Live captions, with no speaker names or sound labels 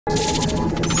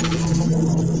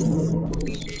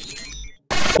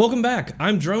Welcome back,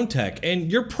 I'm Dronetek,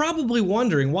 and you're probably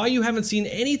wondering why you haven't seen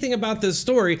anything about this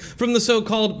story from the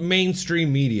so-called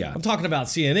mainstream media. I'm talking about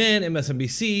CNN,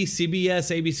 MSNBC, CBS,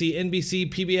 ABC,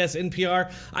 NBC, PBS,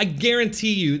 NPR. I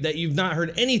guarantee you that you've not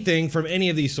heard anything from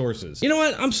any of these sources. You know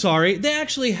what, I'm sorry, they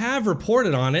actually have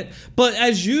reported on it, but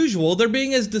as usual, they're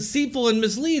being as deceitful and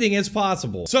misleading as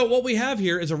possible. So what we have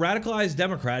here is a radicalized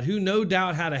Democrat who no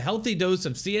doubt had a healthy dose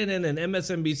of CNN and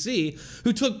MSNBC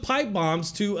who took pipe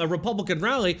bombs to a Republican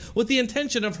rally with the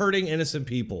intention of hurting innocent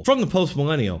people. From the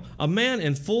post-millennial, a man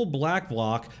in full black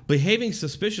bloc behaving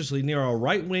suspiciously near a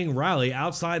right-wing rally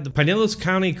outside the Pinellas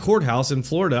County Courthouse in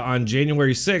Florida on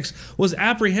January 6 was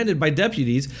apprehended by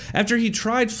deputies after he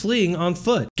tried fleeing on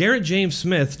foot. Garrett James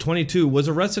Smith, 22, was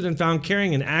arrested and found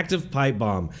carrying an active pipe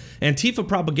bomb, Antifa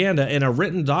propaganda, and a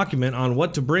written document on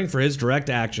what to bring for his direct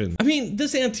action. I mean,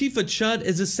 this Antifa chud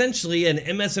is essentially an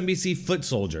MSNBC foot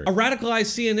soldier, a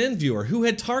radicalized CNN viewer who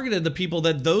had targeted the people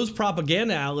that those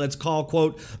propaganda outlets call,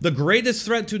 quote, the greatest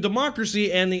threat to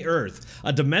democracy and the earth,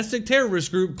 a domestic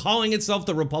terrorist group calling itself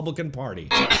the Republican Party.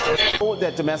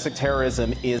 That domestic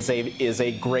terrorism is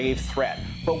a grave threat,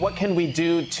 but what can we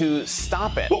do to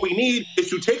stop it? What we need is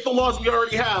to take the laws we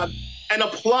already have and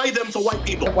apply them to white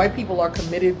people. White people are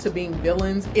committed to being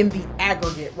villains in the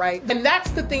aggregate, right? And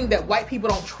that's the thing that white people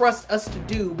don't trust us to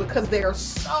do because they are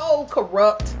so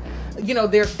corrupt. You know,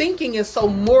 their thinking is so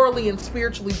morally and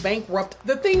spiritually bankrupt.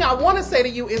 The thing I want to say to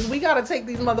you is we got to take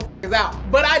these motherfuckers out.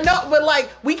 But I know, but like,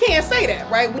 we can't say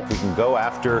that, right? We can go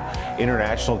after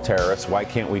international terrorists. Why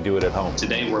can't we do it at home?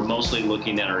 Today, we're mostly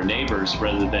looking at our neighbors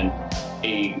rather than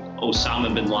a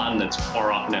Osama bin Laden that's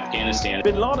far off in Afghanistan.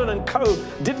 Bin Laden and co.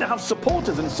 didn't have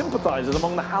supporters and sympathizers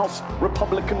among the House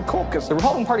Republican caucus. The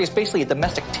Republican Party is basically a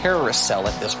domestic terrorist cell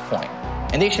at this point,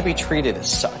 and they should be treated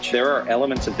as such. There are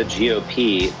elements of the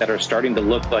GOP that are starting to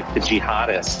look like the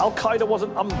jihadists. Al-Qaeda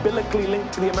wasn't umbilically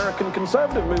linked to the American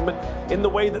conservative movement in the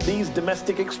way that these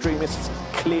domestic extremists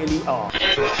clearly are.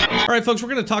 All right, folks, we're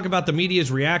going to talk about the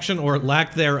media's reaction or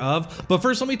lack thereof, but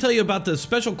first let me tell you about the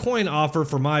special coin offer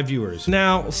for my viewers.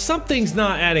 Now, something's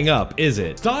not adding up, is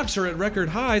it? Stocks are at record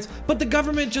highs, but the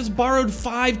government just borrowed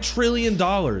 $5 trillion.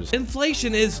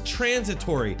 Inflation is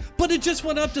transitory, but it just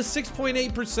went up to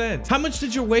 6.8%. How much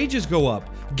did your wages go up?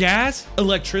 Gas?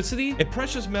 Electricity? A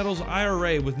precious metals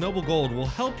IRA with Noble Gold will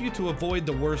help you to avoid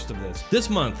the worst of this. This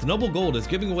month, Noble Gold is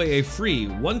giving away a free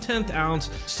 1/10 ounce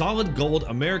solid gold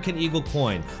American Eagle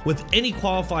coin with any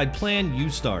qualified plan you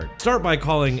start. Start by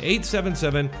calling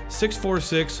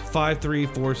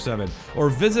 877-646-5347 or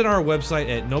visit our website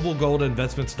at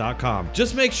noblegoldinvestments.com.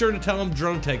 Just make sure to tell them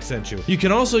Dronetek sent you. You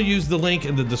can also use the link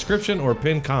in the description or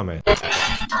pinned comment.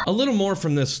 A little more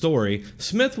from this story.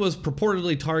 Smith was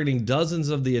purportedly targeting dozens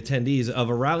of the attendees of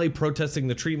a rally protesting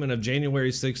the treatment of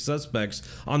January 6 suspects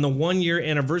on the 1-year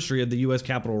anniversary of the U.S.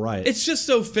 Capitol riot. It's just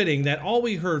so fitting that all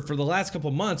we heard for the last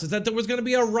couple months is that there was going to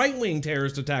be a right-wing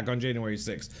terrorist attack on January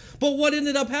 6th. But what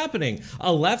ended up happening?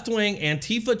 A left-wing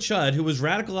Antifa chud who was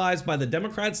radicalized by the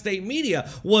Democrat state media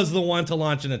was the one to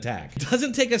launch an attack. It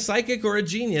doesn't take a psychic or a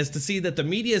genius to see that the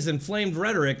media's inflamed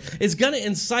rhetoric is going to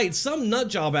incite some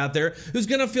nutjob out there who's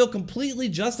going to feel completely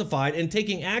justified in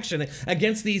taking action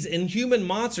against these inhuman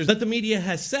monsters that the media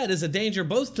has said is a danger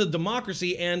both to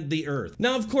democracy and the earth.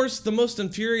 Now, of course, the most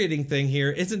infuriating thing here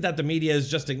isn't that the media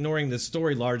is just ignoring this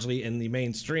story largely in the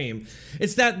mainstream.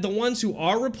 It's that the ones who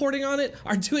are reporting on it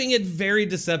are doing it very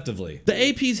deceptively. The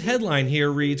AP's headline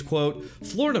here reads, quote,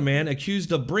 Florida man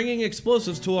accused of bringing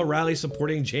explosives to a rally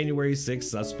supporting January 6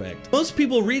 suspect. Most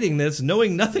people reading this,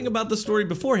 knowing nothing about the story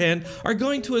beforehand, are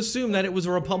going to assume that it was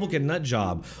a Republican nut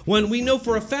job, when we know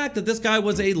for a fact that this guy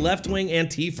was a left-wing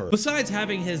Antifa. Besides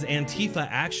having his Antifa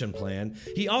action plan,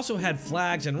 he also had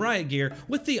flags and riot gear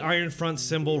with the Iron Front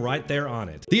symbol right there on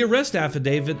it. The arrest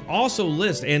affidavit also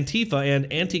lists Antifa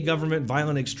and anti-government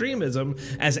violent extremism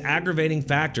as aggravating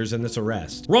factors in this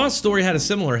arrest. Raw's story had a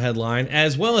similar headline,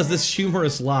 as well as this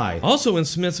humorous lie. Also in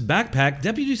Smith's backpack,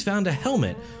 deputies found a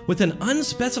helmet with an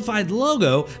unspecified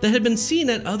logo that had been seen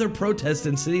at other protests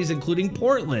in cities including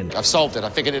Portland. I've solved it. I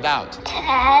figured it out. 10,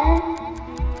 9.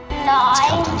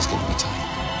 Countdown's giving me time.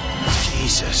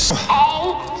 Jesus. 8, 7.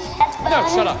 No,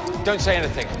 shut up. Don't say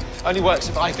anything. Only works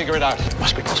if I figure it out. It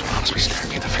must be possible. I must be staring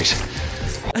me in the face.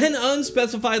 6, An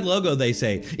unspecified logo, they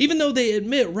say, even though they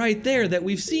admit right there that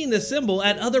we've seen this symbol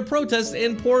at other protests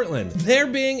in Portland. They're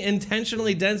being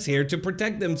intentionally dense here to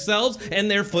protect themselves and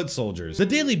their foot soldiers. The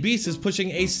Daily Beast is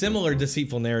pushing a similar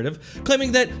deceitful narrative,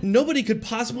 claiming that nobody could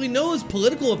possibly know his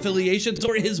political affiliations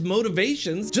or his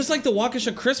motivations, just like the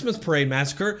Waukesha Christmas Parade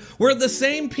massacre, where the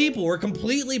same people were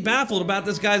completely baffled about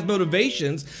this guy's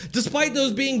motivations, despite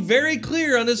those being very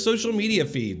clear on his social media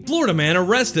feed. Florida man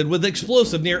arrested with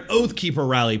explosive near Oath Keeper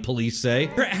rally, police say.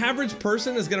 Your average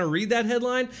person is gonna read that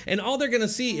headline and all they're gonna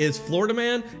see is Florida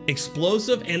man,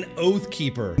 explosive, and Oath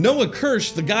Keeper. Noah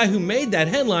Kirsch, the guy who made that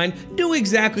headline, knew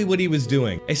exactly what he was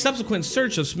doing. A subsequent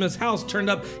search of Smith's house turned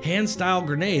up hand-style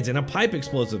grenades and a pipe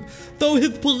explosive, though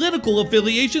his political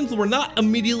affiliations were not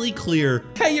immediately clear.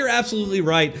 Hey, you're absolutely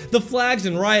right. The flags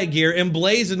and riot gear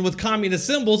emblazoned with communist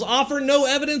symbols offer no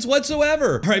evidence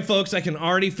whatsoever. All right, folks, I can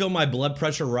already feel my blood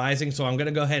pressure rising, so I'm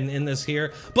gonna go ahead and end this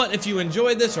here. But if you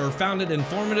enjoyed this or found it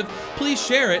informative, please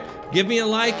share it, give me a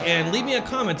like, and leave me a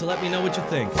comment to let me know what you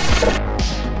think.